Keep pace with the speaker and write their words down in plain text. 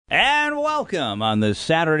welcome on this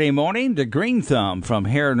Saturday morning to Green Thumb from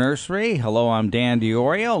Hare Nursery. Hello, I'm Dan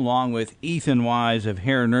Diorio, along with Ethan Wise of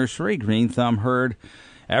Hare Nursery. Green Thumb heard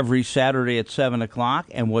every Saturday at 7 o'clock,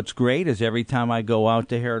 and what's great is every time I go out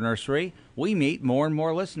to Hare Nursery, we meet more and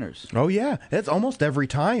more listeners. Oh, yeah. It's almost every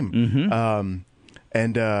time.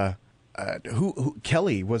 Mm-hmm. Who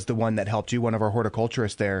Kelly was the one that helped you, one of our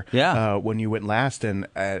horticulturists there, when you went last, and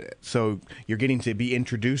so you're getting to be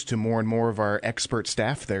introduced to more and more of our expert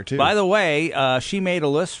staff there too. By the way, she made a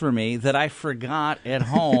list for me that I forgot at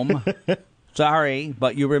home. Sorry,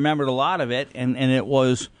 but you remembered a lot of it, and it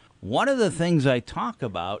was one of the things I talk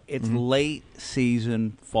about. It's late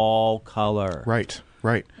season fall color. Right.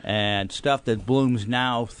 And stuff that blooms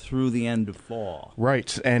now through the end of fall.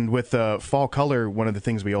 Right. And with fall color, one of the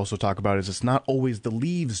things we also talk about is it's not always the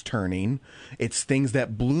leaves turning. It's things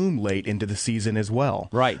that bloom late into the season as well.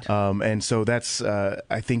 Right. And so that's,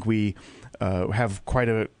 I think we have quite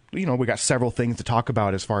a... we got several things to talk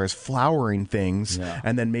about as far as flowering things,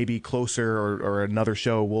 and then maybe closer or another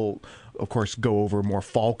show we'll, of course, go over more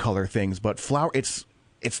fall color things. But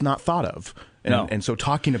it's not thought of. And so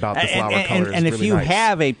talking about the flower color is and if really you nice.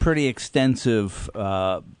 have a pretty extensive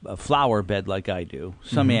flower bed like I do,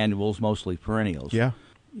 some annuals, mostly perennials. Yeah.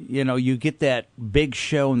 You get that big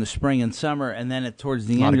show in the spring and summer, and then towards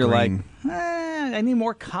the end you're green. like, I need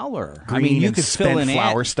more color. Green you and could fill in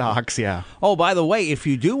flower stalks, yeah. Oh, by the way, if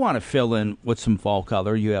you do want to fill in with some fall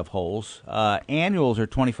color, you have holes. Annuals are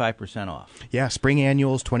 25% off. Yeah, spring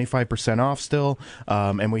annuals 25% off still,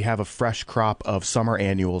 and we have a fresh crop of summer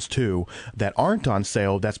annuals too that aren't on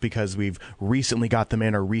sale. That's because we've recently got them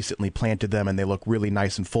in or recently planted them, and they look really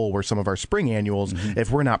nice and full. Where some of our spring annuals,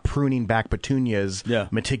 if we're not pruning back petunias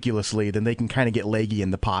meticulously, then they can kind of get leggy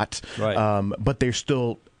in the pot. Right. But they're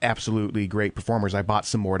still absolutely great performers. I bought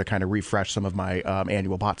some more to kind of refresh some of my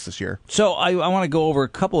annual pots this year. So I want to go over a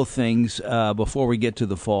couple of things before we get to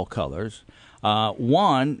the fall colors.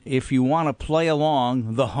 One, if you want to play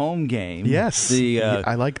along the home game,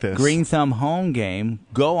 I like this Green Thumb home game,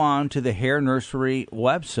 go on to the Hare Nursery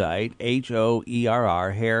website,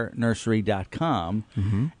 HOERR,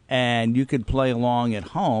 harenursery.com, and you could play along at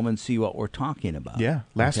home and see what we're talking about. Yeah.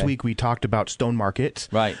 Last week we talked about Stone Market.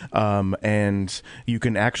 Right. And you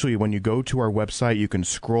can actually, when you go to our website, you can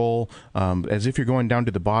scroll. As if you're going down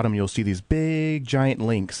to the bottom, you'll see these big, giant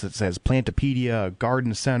links that says Plantopedia,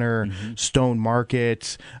 Garden Center, Stone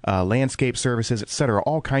Market, Landscape Services, etc.,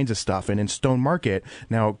 all kinds of stuff. And in Stone Market,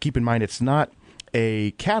 now keep in mind it's not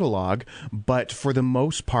a catalog, but for the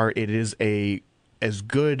most part, it is as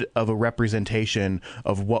good of a representation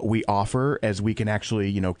of what we offer as we can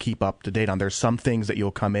actually, keep up to date on. There's some things that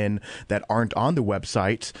you'll come in that aren't on the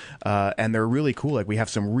website, and they're really cool. Like we have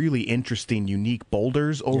some really interesting, unique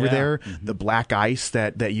boulders over there. The black ice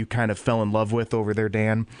that you kind of fell in love with over there,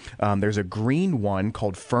 Dan. There's a green one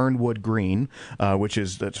called Fernwood Green,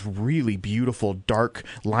 that's really beautiful, dark,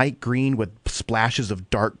 light green with splashes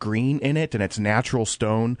of dark green in it, and it's natural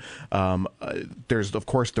stone. There's, of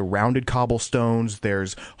course, the rounded cobblestones.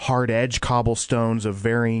 There's hard edge cobblestones of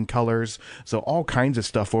varying colors. So all kinds of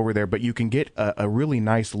stuff over there. But you can get a really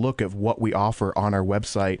nice look at what we offer on our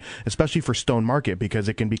website, especially for Stone Market, because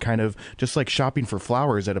it can be kind of just like shopping for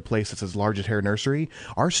flowers at a place that's as large as Hare Nursery.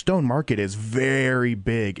 Our Stone Market is very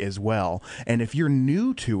big as well. And if you're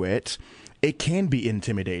new to it, it can be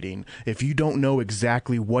intimidating if you don't know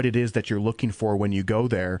exactly what it is that you're looking for when you go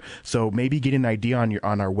there. So maybe get an idea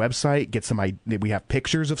on our website. We have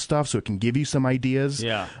pictures of stuff, so it can give you some ideas.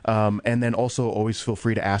 Yeah. And then also always feel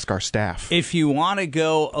free to ask our staff. If you want to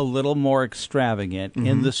go a little more extravagant,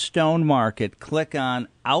 in the Stone Market, click on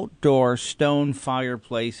Outdoor Stone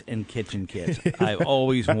Fireplace and Kitchen Kit. I've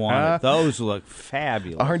always wanted. Those look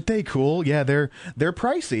fabulous. Aren't they cool? Yeah, they're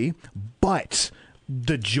pricey, but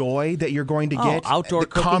the joy that you're going to get, outdoor the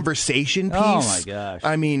cooking? Conversation piece. Oh my gosh!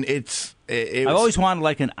 I mean, I've always wanted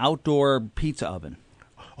like an outdoor pizza oven.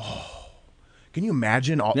 Oh, can you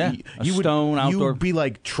imagine? You would be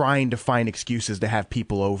like trying to find excuses to have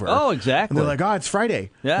people over. Oh, exactly. And they're like, it's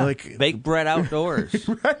Friday. Yeah, like bake bread outdoors.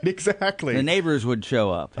 Right, exactly. The neighbors would show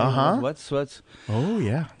up. What's? Oh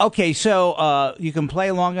yeah. Okay, so you can play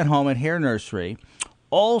along at home at Hare Nursery.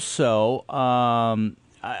 Also,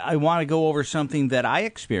 I want to go over something that I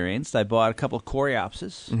experienced. I bought a couple of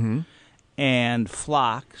coreopsis and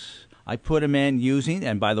phlox. I put them in using,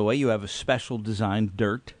 and by the way, you have a special designed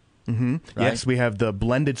dirt Mm-hmm. Right? Yes, we have the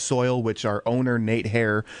blended soil, which our owner Nate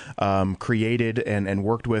Hare created and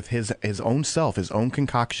worked with his own self, his own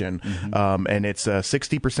concoction, and it's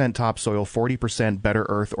 60% topsoil, 40% Better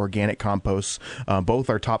Earth organic compost. Both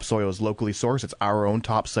our topsoil is locally sourced; it's our own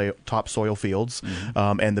topsoil fields,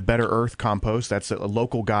 and the Better Earth compost. That's a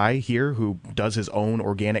local guy here who does his own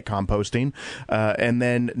organic composting, and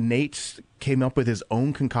then Nate came up with his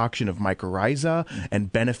own concoction of mycorrhiza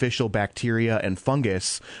and beneficial bacteria and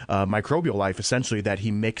fungus, microbial life essentially, that he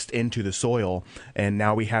mixed into the soil, and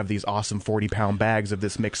now we have these awesome 40-pound bags of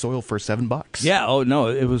this mixed soil for $7. Yeah. Oh no,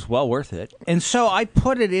 it was well worth it. And so I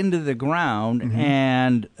put it into the ground,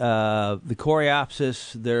 and the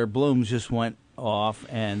coreopsis, their blooms just went off,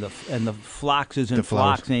 and the phlox isn't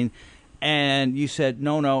floxing, and you said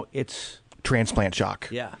no, it's transplant shock.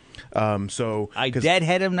 Yeah. So I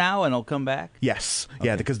deadhead him now, and he'll come back. Yes, Okay.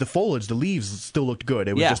 yeah, because the foliage, the leaves still looked good.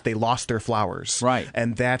 It was just they lost their flowers, Right?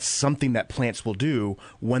 And that's something that plants will do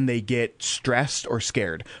when they get stressed or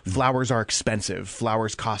scared. Flowers are expensive.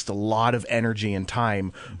 Flowers cost a lot of energy and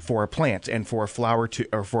time for a plant, and for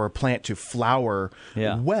a plant to flower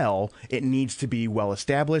well, it needs to be well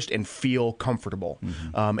established and feel comfortable.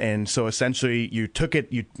 And so essentially, you took it,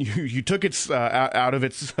 you took it out of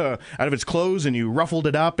its clothes, and you ruffled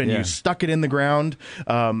it up, and you stuck it in the ground,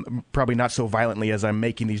 probably not so violently as I'm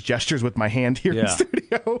making these gestures with my hand here in the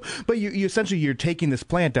studio, but you essentially, you're taking this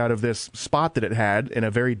plant out of this spot that it had in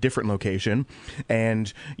a very different location,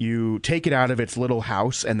 and you take it out of its little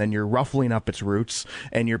house, and then you're ruffling up its roots,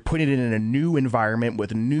 and you're putting it in a new environment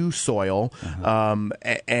with new soil,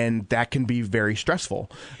 and that can be very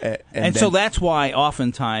stressful. And so that's why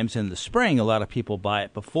oftentimes in the spring, a lot of people buy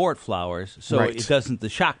it before it flowers, so the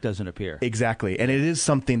shock doesn't appear. Exactly, and it is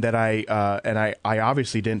something that I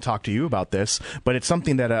obviously didn't talk to you about this, but it's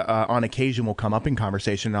something that on occasion will come up in conversation,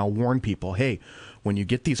 and I'll warn people, hey, when you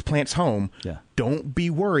get these plants home, don't be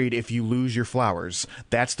worried if you lose your flowers.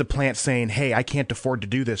 That's the plant saying, hey, I can't afford to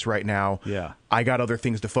do this right now. I got other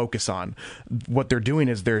things to focus on. What they're doing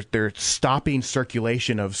is they're stopping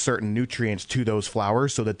circulation of certain nutrients to those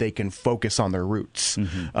flowers so that they can focus on their roots.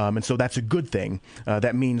 And so that's a good thing.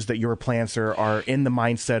 That means that your plants are in the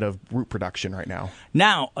mindset of root production right now.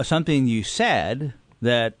 Now, something you said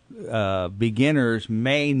that beginners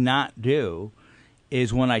may not do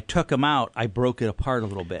is when I took them out, I broke it apart a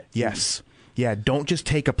little bit. Yes. Yeah, don't just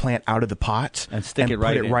take a plant out of the pot and put it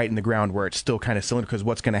right in the ground where it's still kind of cylinder, because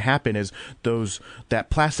what's going to happen is that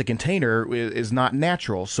plastic container is not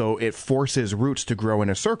natural, so it forces roots to grow in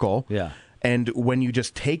a circle. And when you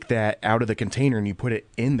just take that out of the container and you put it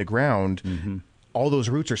in the ground, all those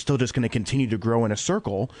roots are still just going to continue to grow in a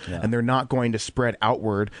circle, and they're not going to spread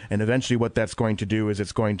outward. And eventually what that's going to do is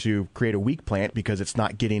it's going to create a weak plant, because it's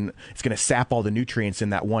going to sap all the nutrients in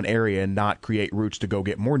that one area and not create roots to go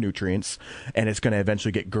get more nutrients. And it's going to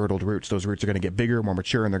eventually get girdled roots. Those roots are going to get bigger, more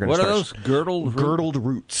mature, and they're going to start. What are those girdled roots? Girdled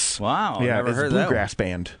roots. Wow. Yeah, never heard of that. Bluegrass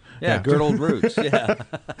band. Yeah, girdled roots. Yeah.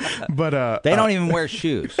 But they don't even wear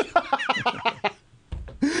shoes.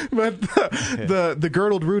 But the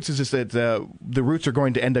girdled roots is just that the roots are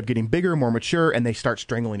going to end up getting bigger, more mature, and they start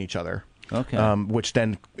strangling each other. Okay. Which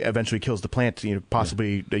then eventually kills the plant.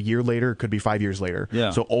 Possibly a year later, could be 5 years later.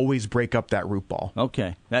 Yeah. So always break up that root ball.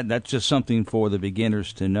 Okay, that's just something for the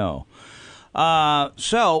beginners to know.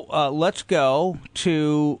 So let's go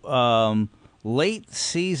to late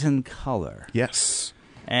season color. Yes.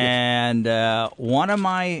 And one of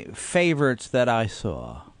my favorites that I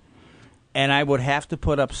saw. And I would have to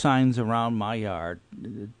put up signs around my yard,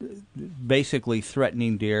 basically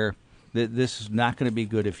threatening deer that this is not going to be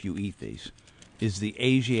good if you eat these, is the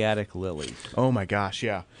Asiatic lilies. Oh, my gosh,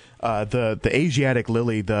 yeah. The Asiatic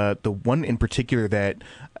lily, the one in particular that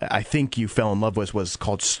I think you fell in love with was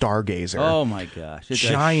called Stargazer. Oh, my gosh. It's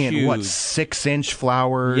giant, huge. 6-inch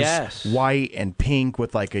flowers, yes, white and pink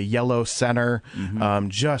with like a yellow center.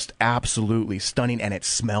 Just absolutely stunning, and it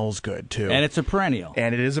smells good, too. And it's a perennial.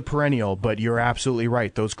 And it is a perennial, but you're absolutely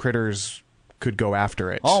right. Those critters could go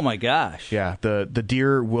after it. Oh, my gosh. Yeah, the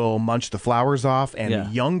deer will munch the flowers off,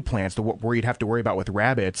 and young plants, where you'd have to worry about with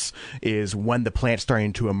rabbits is when the plant's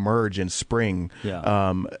starting to emerge in spring.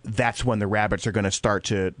 That's when the rabbits are going to start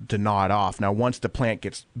to gnaw it off. Now, once the plant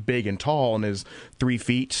gets big and tall and is 3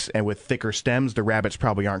 feet and with thicker stems, the rabbits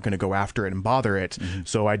probably aren't going to go after it and bother it.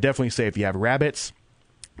 So I definitely say if you have rabbits,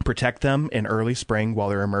 protect them in early spring while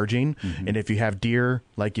they're emerging. And if you have deer,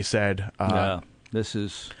 like you said, this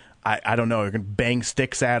is... I don't know. You can bang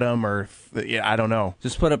sticks at them, or I don't know.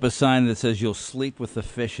 Just put up a sign that says "You'll sleep with the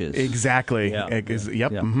fishes." Exactly.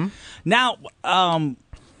 Yep. Now,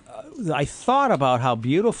 I thought about how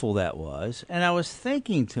beautiful that was, and I was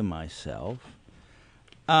thinking to myself,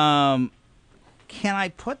 Can I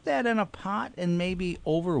put that in a pot and maybe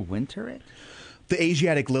overwinter it? The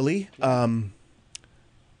Asiatic lily?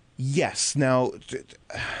 Yes. Now,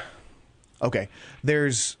 okay.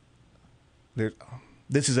 This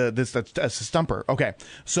is a stumper. Okay.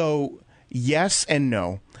 So yes and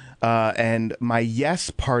no. And my yes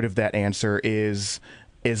part of that answer is,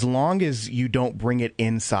 as long as you don't bring it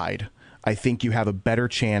inside, I think you have a better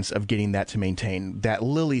chance of getting that to maintain. That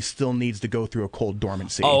lily still needs to go through a cold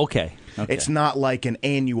dormancy. Oh, okay. It's not like an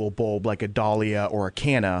annual bulb like a dahlia or a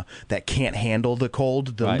canna that can't handle the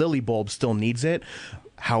cold. The lily bulb still needs it.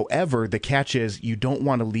 However, the catch is you don't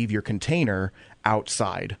want to leave your container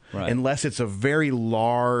outside unless it's a very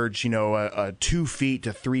large, a 2 feet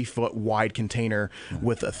to 3 foot wide container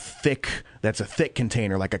with a thick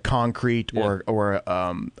container like a concrete or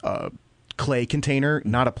a clay container,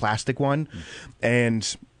 not a plastic one.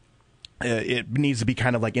 And it needs to be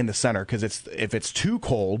kind of like in the center, because if it's too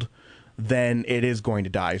cold, then it is going to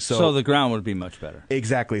die. So the ground would be much better.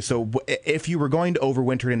 Exactly. So if you were going to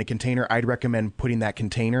overwinter it in a container, I'd recommend putting that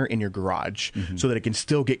container in your garage so that it can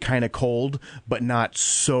still get kind of cold, but not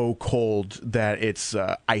so cold that it's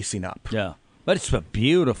icing up. Yeah. But it's a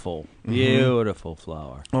beautiful, beautiful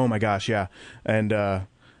flower. Oh, my gosh, yeah. And I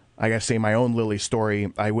got to say, my own lily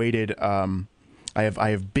story, I waited... I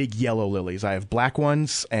have big yellow lilies. I have black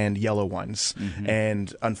ones and yellow ones.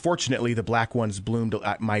 And unfortunately, the black ones bloomed.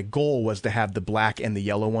 My goal was to have the black and the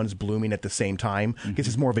yellow ones blooming at the same time, because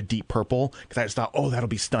it's more of a deep purple, because I just thought, oh, that'll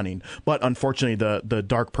be stunning. But unfortunately, the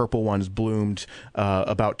dark purple ones bloomed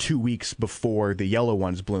about 2 weeks before the yellow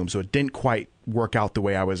ones bloomed, so it didn't quite work out the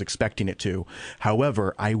way I was expecting it to.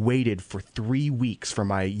 However, I waited for 3 weeks for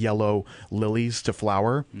my yellow lilies to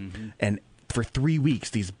flower, and for 3 weeks,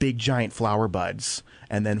 these big giant flower buds,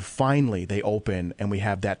 and then finally they open and we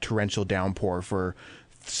have that torrential downpour for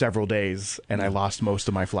several days, and I lost most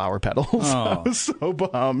of my flower petals. I was so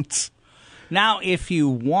bummed. Now, if you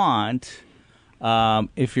want,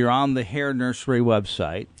 if you're on the Hare Nursery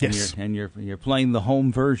website and you're playing the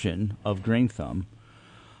home version of Green Thumb,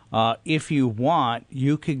 if you want,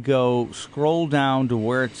 you could go scroll down to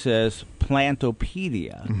where it says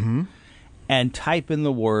Plantopedia. And type in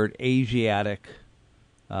the word Asiatic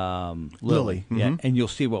lily. Yeah, and you'll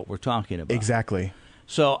see what we're talking about. Exactly.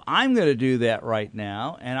 So I'm going to do that right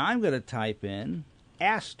now, and I'm going to type in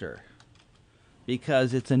aster,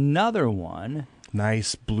 because it's another one.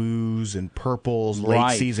 Nice blues and purples,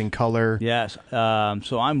 late season color. Yes.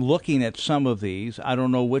 So I'm looking at some of these. I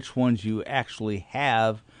don't know which ones you actually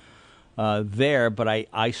have there, but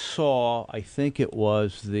I saw, I think it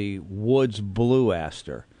was the Woods Blue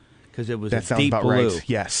Aster. Because it was a deep blue. Right.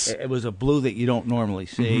 Yes. It was a blue that you don't normally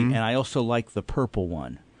see. And I also like the purple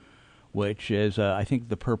one, which is, I think,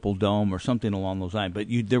 the Purple Dome or something along those lines. But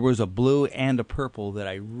there was a blue and a purple that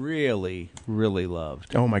I really, really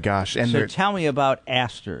loved. Oh, my gosh. And so tell me about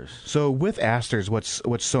asters. So with asters, what's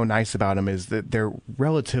so nice about them is that they're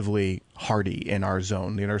relatively hardy in our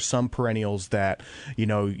zone. There are some perennials that,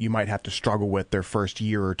 you might have to struggle with their first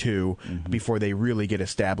year or two before they really get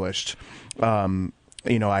established.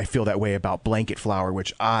 I feel that way about blanket flower,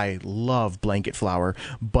 which I love blanket flower.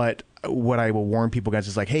 But what I will warn people against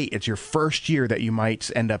is like, hey, it's your first year that you might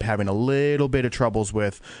end up having a little bit of troubles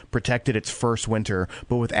with. Protected its first winter.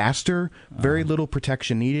 But with aster, very little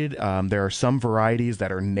protection needed. There are some varieties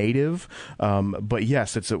that are native. But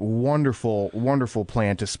yes, it's a wonderful, wonderful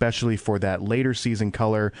plant, especially for that later season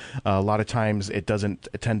color. A lot of times it doesn't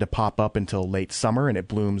tend to pop up until late summer, and it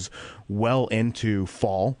blooms well into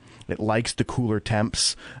fall. It likes the cooler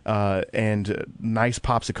temps and nice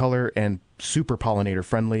pops of color and super pollinator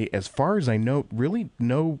friendly. As far as I know, really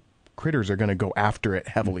no critters are going to go after it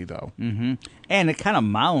heavily, though. And it kind of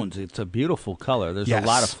mounds. It's a beautiful color. There's a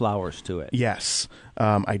lot of flowers to it. Yes.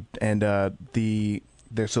 So the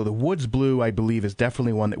Woods Blue, I believe, is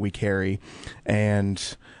definitely one that we carry.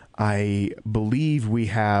 And I believe we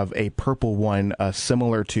have a purple one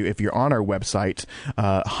similar to, if you're on our website,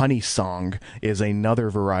 Honey Song is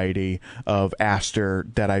another variety of aster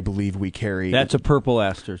that I believe we carry. That's a purple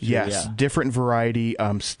aster, too. Yes, different variety,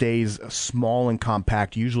 stays small and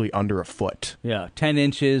compact, usually under a foot. Yeah, 10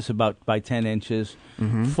 inches, about by 10 inches.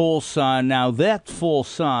 Full sun. Now, that full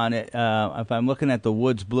sun, if I'm looking at the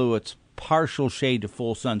Woods Blue, it's partial shade to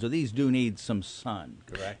full sun. So these do need some sun,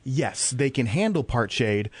 correct? Yes, they can handle part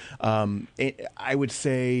shade. I would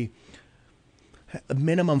say a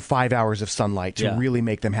minimum 5 hours of sunlight to really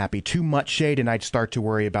make them happy. Too much shade, and I'd start to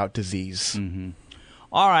worry about disease.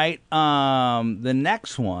 All right. The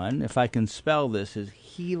next one, if I can spell this, is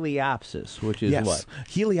Heliopsis, which is what?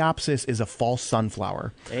 Heliopsis is a false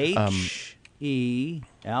sunflower. H-E-L-I-O-P-S-I-S.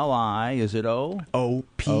 P-E-L-I, is it O?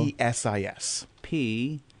 O-P-S-I-S.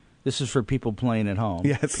 P. This is for people playing at home.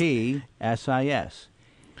 Yes. P-S-I-S.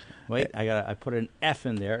 Wait, I put an F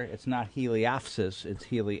in there. It's not Heliopsis, it's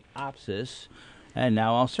Heliopsis. And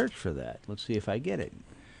now I'll search for that. Let's see if I get it.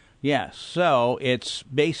 Yes, so it's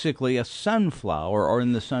basically a sunflower, or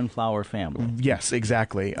in the sunflower family. Yes,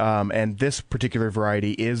 exactly. And this particular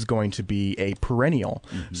variety is going to be a perennial,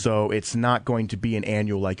 so it's not going to be an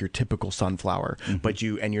annual like your typical sunflower. But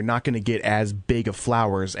you're not going to get as big of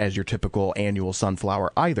flowers as your typical annual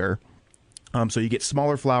sunflower either. So you get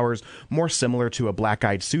smaller flowers, more similar to a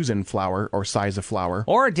black-eyed Susan flower or size of flower,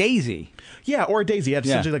 Or a daisy. Yeah, or a daisy. It's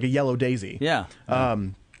essentially like a yellow daisy. Yeah.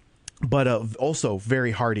 But also very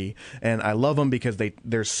hardy, and I love them because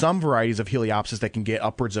there's some varieties of Heliopsis that can get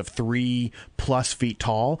upwards of 3+ feet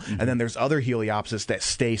tall, and then there's other Heliopsis that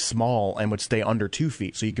stay small and would stay under 2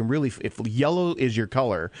 feet. So you can really, if yellow is your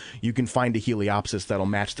color, you can find a Heliopsis that'll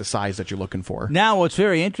match the size that you're looking for. Now, what's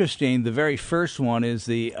very interesting, the very first one is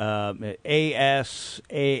the A-S-A-A-H-I,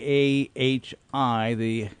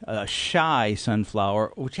 the shy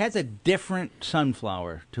sunflower, which has a different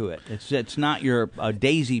sunflower to it. It's not your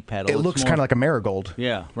daisy petal. It looks kind of like a marigold.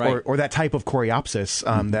 Yeah, right. Or that type of Coreopsis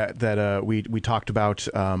that we talked about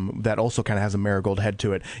that also kind of has a marigold head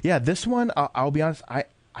to it. Yeah, this one, I'll be honest, I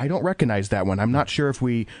don't recognize that one. I'm not sure if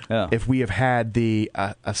we have had the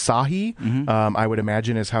Asahi, I would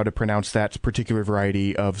imagine is how to pronounce that particular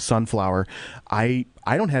variety of sunflower. I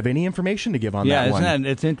don't have any information to give on that one. Yeah,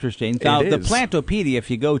 it's interesting. Now, the Plantopedia, if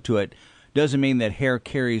you go to it, doesn't mean that hair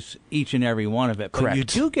carries each and every one of it. But Correct. You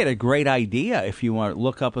do get a great idea if you want to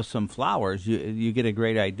look up some flowers. You get a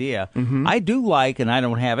great idea. I do like, and I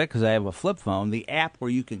don't have it because I have a flip phone, the app where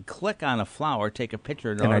you can click on a flower, take a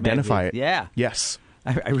picture, and identify it. Yeah. Yes.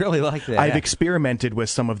 I really like that. I've experimented with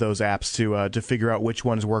some of those apps to figure out which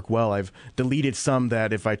ones work well. I've deleted some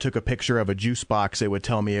that if I took a picture of a juice box, it would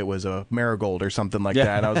tell me it was a marigold or something like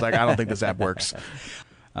that. And I was like, I don't think this app works.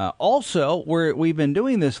 Also, we've been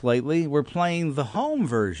doing this lately. We're playing the home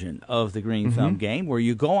version of the Green Thumb game, where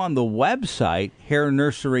you go on the website,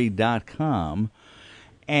 hairnursery.com,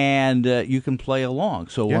 and you can play along.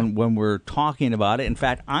 So when we're talking about it, in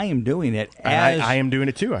fact, I am doing it. I am doing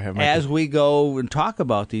it too. As we go and talk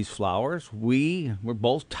about these flowers, we're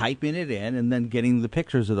both typing it in and then getting the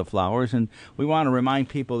pictures of the flowers. And we want to remind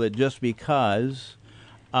people that just because...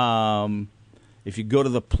 if you go to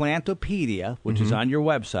the Plantopedia, which is on your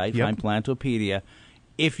website, find Plantopedia,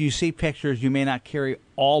 if you see pictures, you may not carry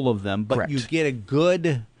all of them, but Correct. you get a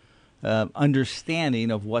good understanding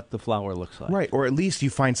of what the flower looks like. Right, or at least you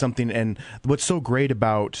find something. And what's so great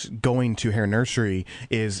about going to Hair Nursery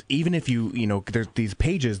is even if there's these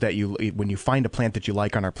pages that when you find a plant that you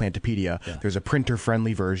like on our Plantopedia, there's a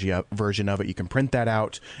printer-friendly version of it. You can print that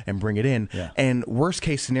out and bring it in. Yeah. And worst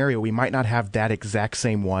case scenario, we might not have that exact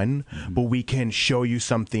same one, but we can show you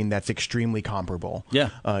something that's extremely comparable. Yeah.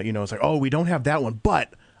 It's like, oh, we don't have that one,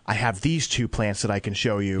 but I have these two plants that I can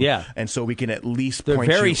show you. Yeah. And so we can at least They're point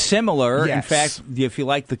very you. similar. Yes. In fact, if you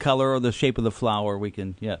like the color or the shape of the flower, we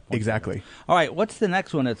can, Exactly. All right, what's the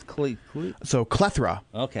next one? It's So Clethra.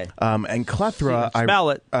 Okay. And Clethra, Spell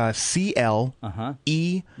it. C-L-E-T-H-R-A.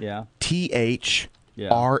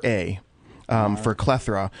 For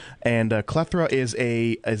Clethra. And Clethra is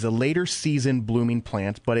a later season blooming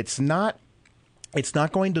plant, but it's not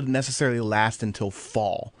going to necessarily last until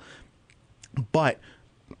fall. But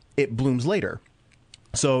it blooms later.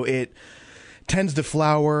 So it tends to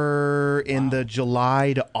flower in the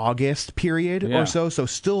July to August period or so. So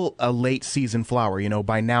still a late season flower.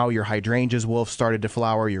 By now your hydrangeas will have started to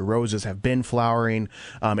flower. Your roses have been flowering.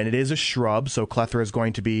 And it is a shrub. So Clethra is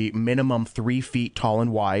going to be minimum 3 feet tall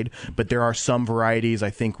and wide. But there are some varieties.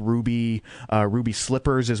 I think Ruby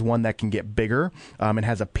Slippers is one that can get bigger and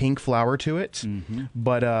has a pink flower to it.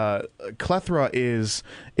 But Clethra is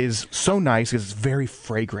so nice because it's very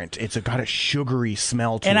fragrant. It's got a sugary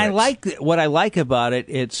smell to it. And I like what I like about it.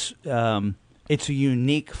 It's a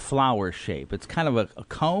unique flower shape. It's kind of a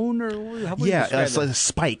cone, or how would you describe it's like a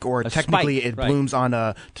spike, or technically spike, it blooms on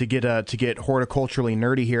to get horticulturally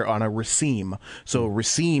nerdy here, on a raceme. So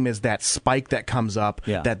raceme is that spike that comes up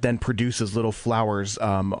that then produces little flowers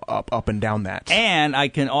up and down that. And I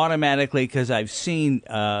can automatically, because I've seen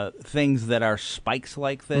things that are spikes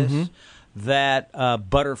like this. that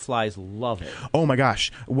butterflies love it. Oh my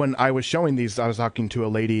gosh. When I was showing these, I was talking to a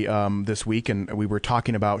lady this week, and we were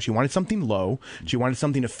talking about, she wanted something low. She wanted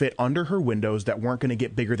something to fit under her windows that weren't going to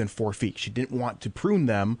get bigger than 4 feet. She didn't want to prune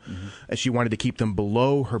them. And she wanted to keep them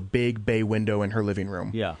below her big bay window in her living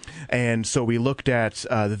room. Yeah. And so we looked at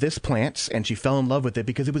this plant, and she fell in love with it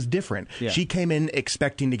because it was different. Yeah. She came in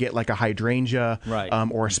expecting to get like a hydrangea Right.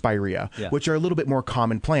 Or a spirea, Yeah. which are a little bit more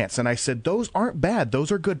common plants. And I said, those aren't bad.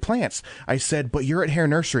 Those are good plants. I said, but you're at Hare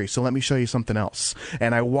Nursery, so let me show you something else.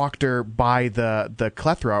 And I walked her by the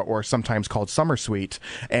clethra, or sometimes called summer sweet,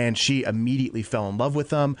 and she immediately fell in love with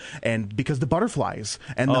them. And because the butterflies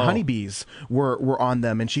and the honeybees were on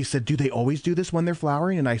them, and she said, do they always do this when they're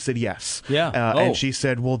flowering? And I said, yes. Yeah. And she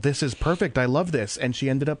said, well, this is perfect. I love this. And she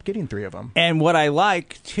ended up getting 3 of them. And what I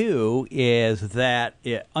like, too, is that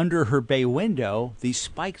under her bay window, these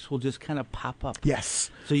spikes will just kind of pop up. Yes.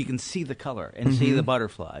 So you can see the color and see the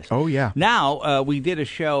butterflies. Oh, yeah. Now, we did a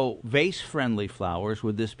show, vase-friendly flowers.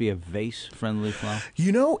 Would this be a vase-friendly flower?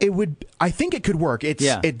 You know, it would. I think it could work.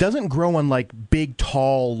 It doesn't grow on like big,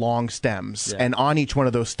 tall, long stems, and on each one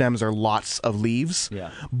of those stems are lots of leaves.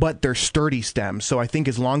 Yeah. But they're sturdy stems, so I think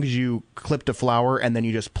as long as you clipped a flower and then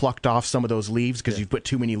you just plucked off some of those leaves because you've put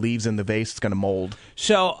too many leaves in the vase, it's going to mold.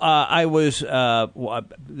 So I was.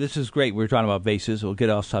 This is great. We were talking about vases. We'll get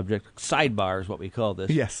off subject. Sidebar is what we call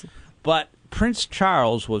this. Yes. But Prince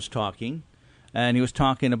Charles was talking. And he was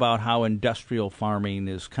talking about how industrial farming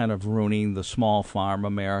is kind of ruining the small farm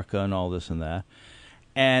America and all this and that.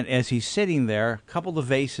 And as he's sitting there, a couple of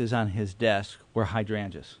vases on his desk were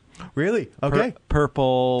hydrangeas. Really? Okay.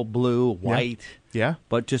 Purple, blue, white. Yeah.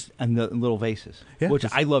 But just in the little vases, which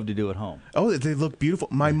I love to do at home. Oh, they look beautiful.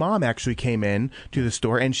 My mom actually came in to the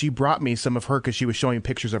store, and she brought me some of her because she was showing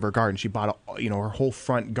pictures of her garden. She bought, her whole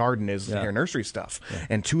front garden is Hare Nursery stuff. Yeah.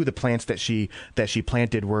 And 2 of the plants that she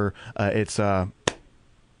planted were, oh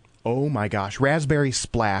my gosh, raspberry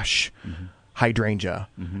splash hydrangea,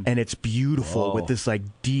 and it's beautiful with this like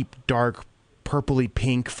deep, dark, purpley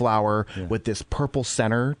pink flower with this purple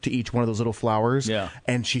center to each one of those little flowers. Yeah.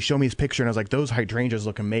 And she showed me this picture, and I was like, those hydrangeas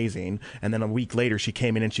look amazing. And then a week later, she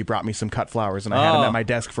came in and she brought me some cut flowers, and I had them at my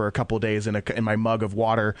desk for a couple of days in my mug of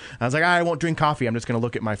water. I was like, I won't drink coffee. I'm just going to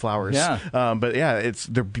look at my flowers. Yeah. But yeah,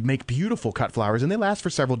 they make beautiful cut flowers, and they last for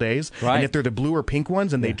several days. Right. And if they're the blue or pink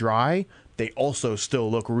ones and they dry, they also still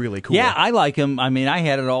look really cool. Yeah, I like them. I mean, I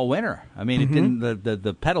had it all winter. I mean, it didn't.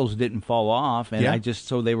 The petals didn't fall off, and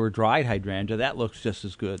so they were dried hydrangea. That looks just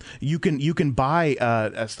as good. You can buy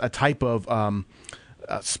a type of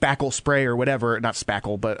spackle spray or whatever, not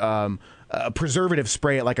spackle, but a preservative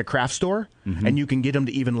spray at like a craft store, and you can get them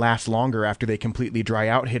to even last longer after they completely dry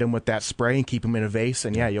out. Hit them with that spray and keep them in a vase,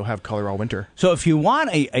 and you'll have color all winter. So if you want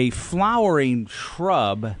a flowering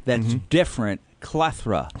shrub that's different,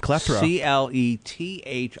 Clethra. Clethra. Go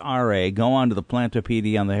on to the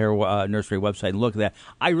Plantopedia on the Hare Nursery website and look at that.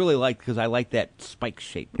 I really like because I like that spike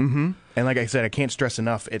shape. And like I said, I can't stress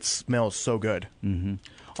enough, it smells so good.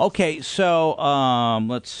 Okay, so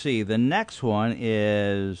let's see. The next one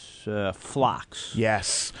is Phlox.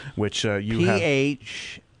 Yes, which you have.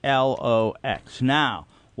 Phlox. Now,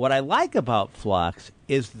 what I like about Phlox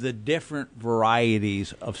is the different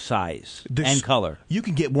varieties of size and color. You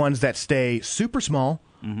can get ones that stay super small,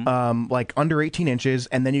 like under 18 inches,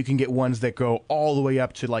 and then you can get ones that go all the way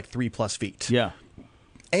up to like 3+ feet. Yeah.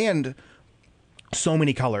 And so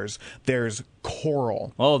many colors. There's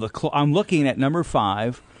coral. Oh, I'm looking at number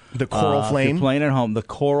 5. The coral flame. If you're playing at home, the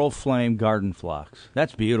coral flame garden phlox.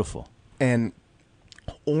 That's beautiful. And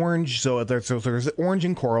orange, so there's orange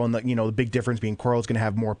and coral, and the big difference being coral is going to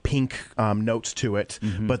have more pink notes to it.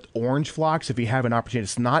 But orange phlox, if you have an opportunity,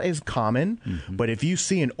 it's not as common. But if you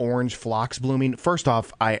see an orange phlox blooming, first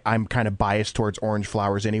off, I'm kind of biased towards orange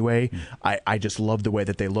flowers anyway. I just love the way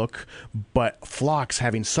that they look. But phlox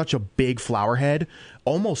having such a big flower head,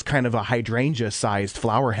 almost kind of a hydrangea-sized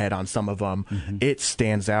flower head on some of them, it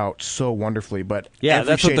stands out so wonderfully. But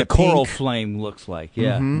that's what the coral flame looks like.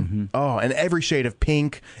 Yeah. Oh, and every shade of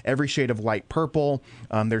pink, every shade of light purple.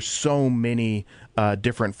 There's so many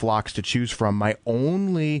different phlox to choose from. My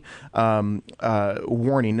only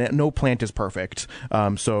warning: no plant is perfect.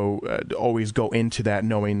 So always go into that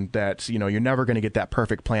knowing that you're never going to get that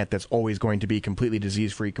perfect plant that's always going to be completely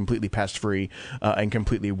disease-free, completely pest-free, and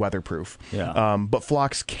completely weatherproof. Yeah. But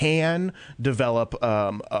phlox can develop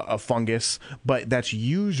a fungus, but that's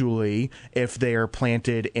usually if they are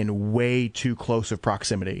planted in way too close of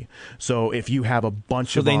proximity. So if you have a bunch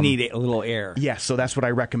bunch So of they them. need a little air. Yes, so that's what I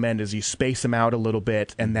recommend is you space them out a little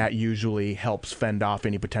bit, and that usually helps fend off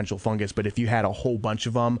any potential fungus. But if you had a whole bunch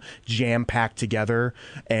of them jam-packed together,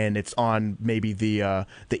 and it's on maybe the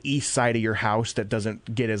east side of your house that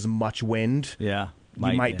doesn't get as much wind, Yeah.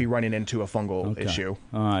 you might be running into a fungal issue.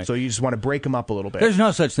 All right. So you just want to break them up a little bit. There's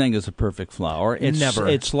no such thing as a perfect flower. Never.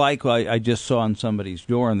 It's like I just saw on somebody's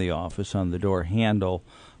door in the office, on the door handle,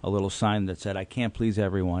 a little sign that said, "I can't please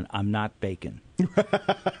everyone. I'm not bacon."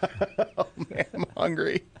 Oh, man, I'm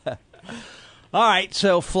hungry. All right,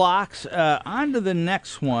 so phlox. On to the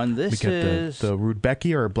next one. This We got is the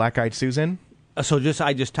Rudbeckia or Black-Eyed Susan. so.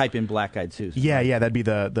 I just type in black-eyed Susan. Yeah, that'd be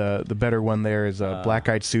the better one. There is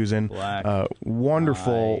Black-Eyed Susan,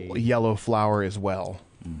 wonderful yellow flower as well.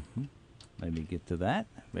 Mm-hmm. Let me get to that.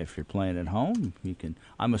 If you're playing at home, you can.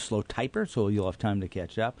 I'm a slow typer, so you'll have time to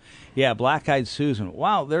catch up. Yeah, black-eyed Susan.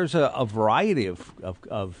 Wow, there's a variety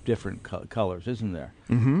of different colors, isn't there?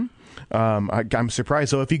 Mm-hmm. I'm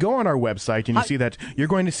surprised. So if you go on our website and you see that, you're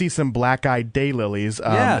going to see some black-eyed daylilies.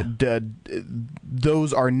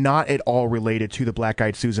 Those are not at all related to the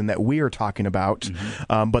black-eyed Susan that we are talking about,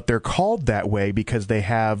 but they're called that way because they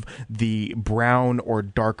have the brown or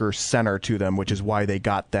darker center to them, which is why they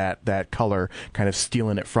got that color, kind of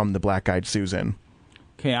stealing it from the black-eyed Susan.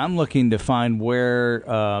 Okay, I'm looking to find where,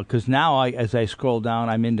 because now as I scroll down,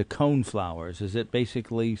 I'm into cone flowers. Is it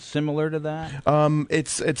basically similar to that?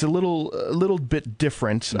 It's a little bit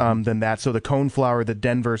different than that. So the coneflower, the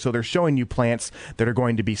Denver, so they're showing you plants that are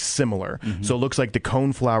going to be similar. So it looks like the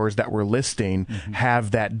coneflowers that we're listing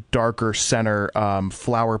have that darker center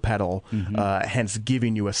flower petal, hence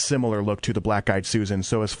giving you a similar look to the black-eyed Susan.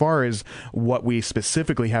 So as far as what we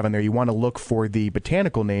specifically have in there, you want to look for the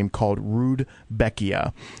botanical name called Rudbeckia.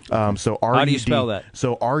 So how do you spell that?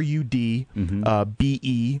 So Rudbeckia.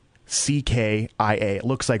 It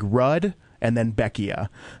looks like Rudd and then Beckia.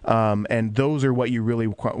 And those are what you really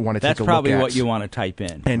want to take a look at. That's probably what you want to type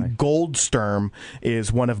in. And right? Goldsturm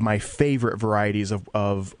is one of my favorite varieties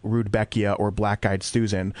of Rudbeckia or Black-Eyed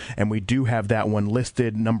Susan. And we do have that one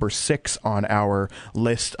listed number 6 on our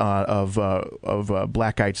list of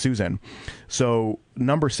Black-Eyed Susan. So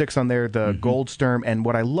number 6 on there, the Goldsturm. And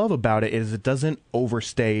what I love about it is it doesn't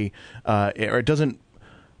overstay, or it doesn't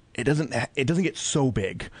get so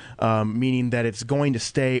big, meaning that it's going to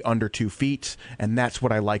stay under 2 feet, and that's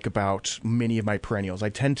what I like about many of my perennials. I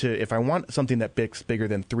tend to, if I want something that gets bigger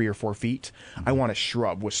than 3 or 4 feet, I want a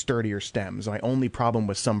shrub with sturdier stems. My only problem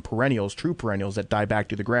with some perennials, true perennials that die back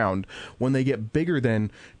to the ground, when they get bigger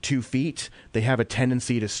than 2 feet, they have a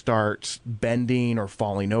tendency to start bending or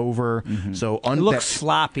falling over. So it looks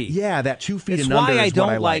sloppy. Yeah, that 2 feet it's and under why is I don't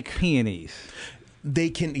what I like peonies.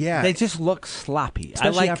 They can, yeah. They just look sloppy.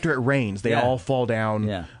 Especially after it rains, they all fall down.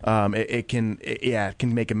 Yeah. It can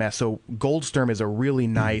make a mess. So Goldsturm is a really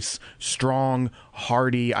nice, strong,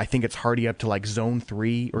 hardy. I think it's hardy up to like zone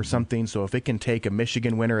 3 or something. So if it can take a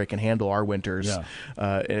Michigan winter, it can handle our winters.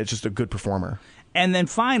 It's just a good performer. And then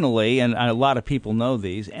finally, and a lot of people know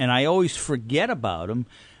these, and I always forget about them.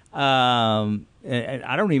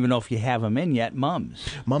 I don't even know if you have them in yet.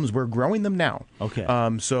 Mums, we're growing them now. Okay.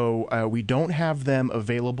 So we don't have them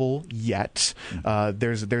available yet.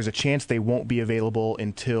 There's a chance they won't be available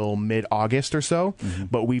until mid-August or so.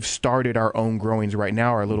 But we've started our own growings right now,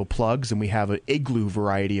 our little plugs, and we have an igloo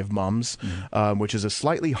variety of mums, which is a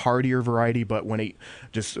slightly hardier variety. But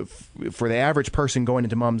for the average person going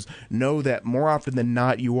into mums, know that more often than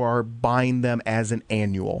not you are buying them as an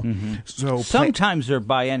annual. So sometimes they're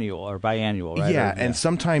biennial, right? Yeah, and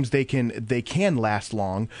sometimes they can last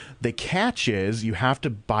long. The catch is you have to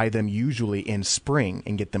buy them usually in spring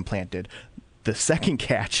and get them planted. The second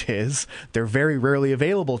catch is they're very rarely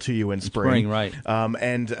available to you in spring. Right?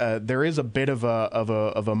 And there is a bit of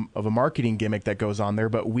a marketing gimmick that goes on there,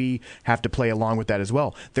 but we have to play along with that as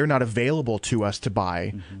well. They're not available to us to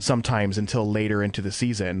buy sometimes until later into the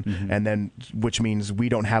season, and then which means we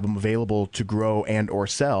don't have them available to grow and or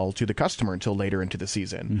sell to the customer until later into the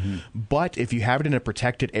season. But if you have it in a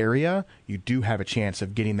protected area, you do have a chance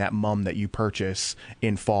of getting that mum that you purchase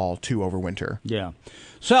in fall to overwinter. Yeah.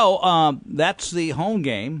 So that's the home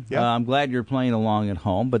game. Yeah. I'm glad you're playing along at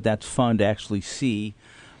home, but that's fun to actually see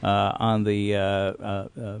on the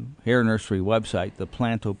Hare Nursery website. The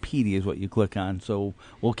Plantopedia is what you click on. So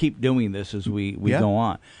we'll keep doing this as we go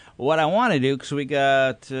on. What I want to do, because we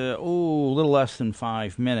got a little less than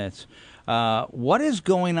 5 minutes, What is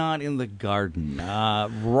going on in the garden?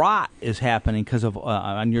 Rot is happening because of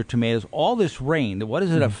on your tomatoes. All this rain. What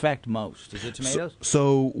does it affect most? Is it tomatoes?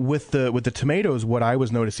 So with the tomatoes, what I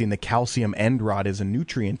was noticing, the calcium end rot is a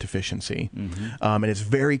nutrient deficiency, and it's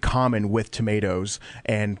very common with tomatoes.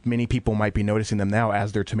 And many people might be noticing them now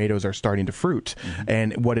as their tomatoes are starting to fruit.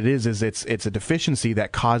 And what it is it's a deficiency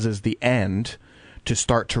that causes the end to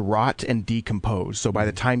start to rot and decompose. So by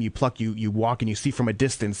the time you pluck, you walk and you see from a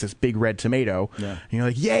distance this big red tomato, and you're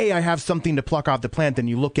like, yay, I have something to pluck off the plant. Then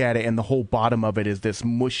you look at it and the whole bottom of it is this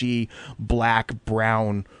mushy, black,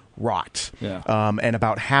 brown rot. And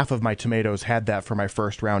about half of my tomatoes had that for my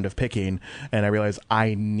first round of picking, and I realized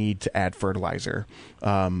I need to add fertilizer.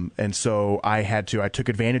 And so I took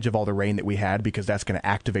advantage of all the rain that we had, because that's going to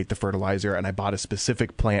activate the fertilizer, and I bought a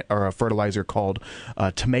specific plant or a fertilizer called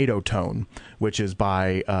Tomato Tone, which is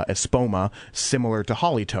by Espoma, similar to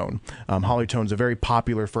Hollytone. Hollytone is a very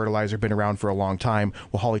popular fertilizer, been around for a long time.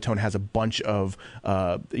 Well, Hollytone has a bunch of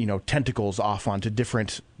tentacles off onto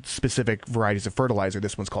different specific varieties of fertilizer.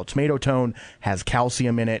 This one's called Tomato Tone, has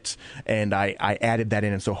calcium in it, and I added that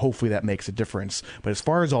in, and so hopefully that makes a difference. But as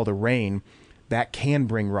far as all the rain, that can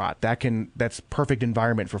bring rot. That's perfect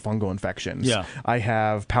environment for fungal infections. I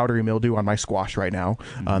have powdery mildew on my squash right now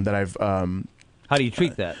that I've How do you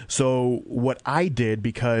treat that? So what I did,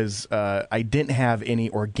 because I didn't have any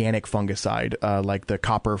organic fungicide, like the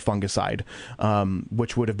copper fungicide,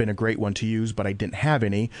 which would have been a great one to use, but I didn't have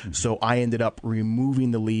any. So I ended up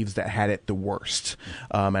removing the leaves that had it the worst.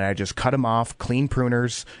 And I just cut them off, clean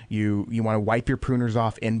pruners. You want to wipe your pruners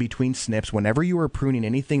off in between snips. Whenever you are pruning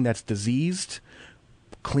anything that's diseased,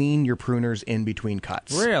 clean your pruners in between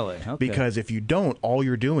cuts. Really? Okay. Because if you don't, all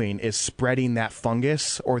you're doing is spreading that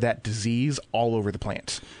fungus or that disease all over the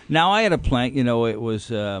plant. Now, I had a plant, it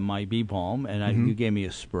was my bee balm, and you gave me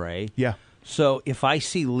a spray. Yeah. So if I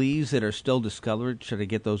see leaves that are still discolored, should I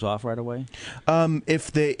get those off right away?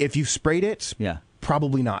 If you've sprayed it,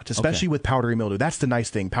 probably not, especially with powdery mildew. That's the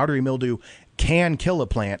nice thing. Powdery mildew can kill a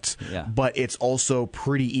plant, but it's also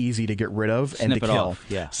pretty easy to get rid of and to kill.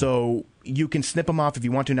 So you can snip them off if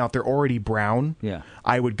you want to. Now, if they're already brown,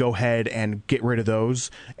 I would go ahead and get rid of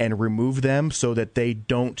those and remove them so that they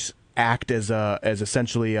don't act as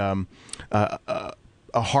essentially a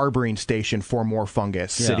harboring station for more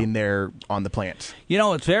fungus sitting there on the plant.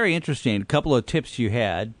 It's very interesting. A couple of tips you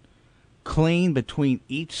had. Clean between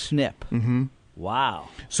each snip. Wow.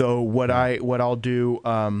 So what I'll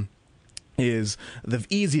do is the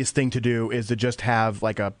easiest thing to do is to just have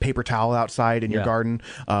like a paper towel outside in your garden,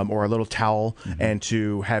 or a little towel, and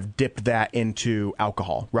to have dipped that into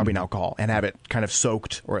alcohol, rubbing alcohol, and have it kind of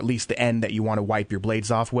soaked, or at least the end that you want to wipe your blades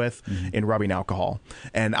off with, in rubbing alcohol.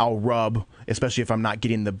 And I'll rub, especially if I'm not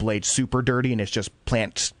getting the blade super dirty and it's just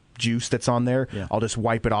plant juice that's on there, I'll just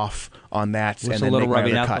wipe it off on that and then make my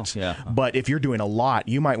other cuts. But if you're doing a lot,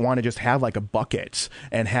 you might want to just have like a bucket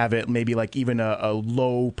and have it maybe like even a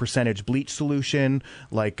low percentage bleach solution,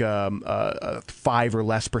 like a 5 or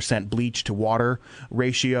less % bleach to water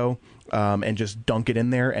ratio, and just dunk it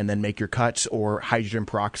in there and then make your cuts. Or hydrogen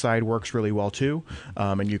peroxide works really well too,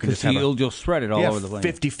 and you can just have you'll spread it all over the plant.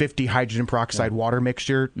 50-50 hydrogen peroxide water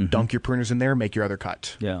mixture, dunk your pruners in there, make your other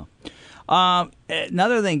cut.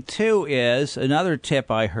 Another thing, too, is another tip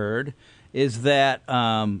I heard is that,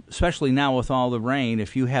 especially now with all the rain,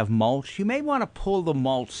 if you have mulch, you may want to pull the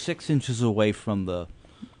mulch 6 inches away from the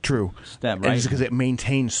stem, right? And because it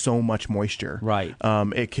maintains so much moisture. Right.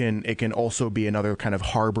 It can also be another kind of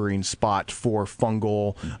harboring spot for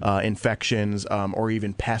fungal infections, or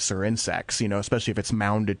even pests or insects. Especially if it's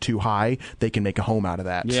mounded too high, they can make a home out of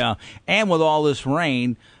that. Yeah. And with all this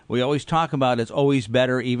rain, we always talk about it's always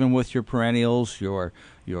better, even with your perennials, your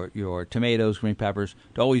tomatoes, green peppers,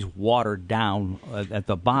 to always water down at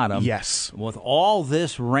the bottom. Yes. With all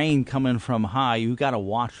this rain coming from high, you got to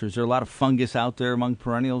watch. Is there a lot of fungus out there among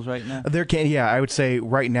perennials right now? I would say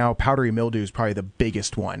right now powdery mildew is probably the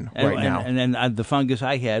biggest one now. And then the fungus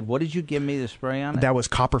I had, what did you give me to spray on it? That was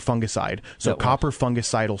copper fungicide. So copper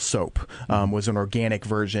fungicidal soap was an organic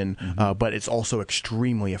version, but it's also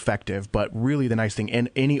extremely effective. But really the nice thing,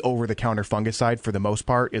 any over-the-counter fungicide for the most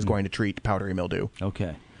part is going to treat powdery mildew.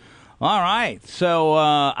 Okay. All right. So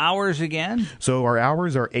hours again? So our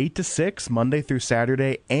hours are 8 to 6, Monday through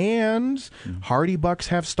Saturday, and Hardy Bucks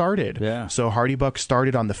have started. Yeah. So Hardy Bucks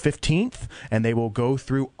started on the 15th, and they will go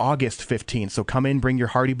through August 15th. So come in, bring your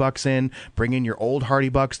Hardy Bucks in, bring in your old Hardy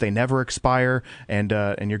Bucks. They never expire, and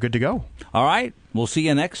you're good to go. All right. We'll see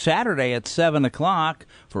you next Saturday at 7 o'clock.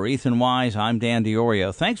 For Ethan Wise, I'm Dan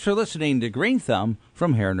DiOrio. Thanks for listening to Green Thumb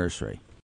from Hare Nursery.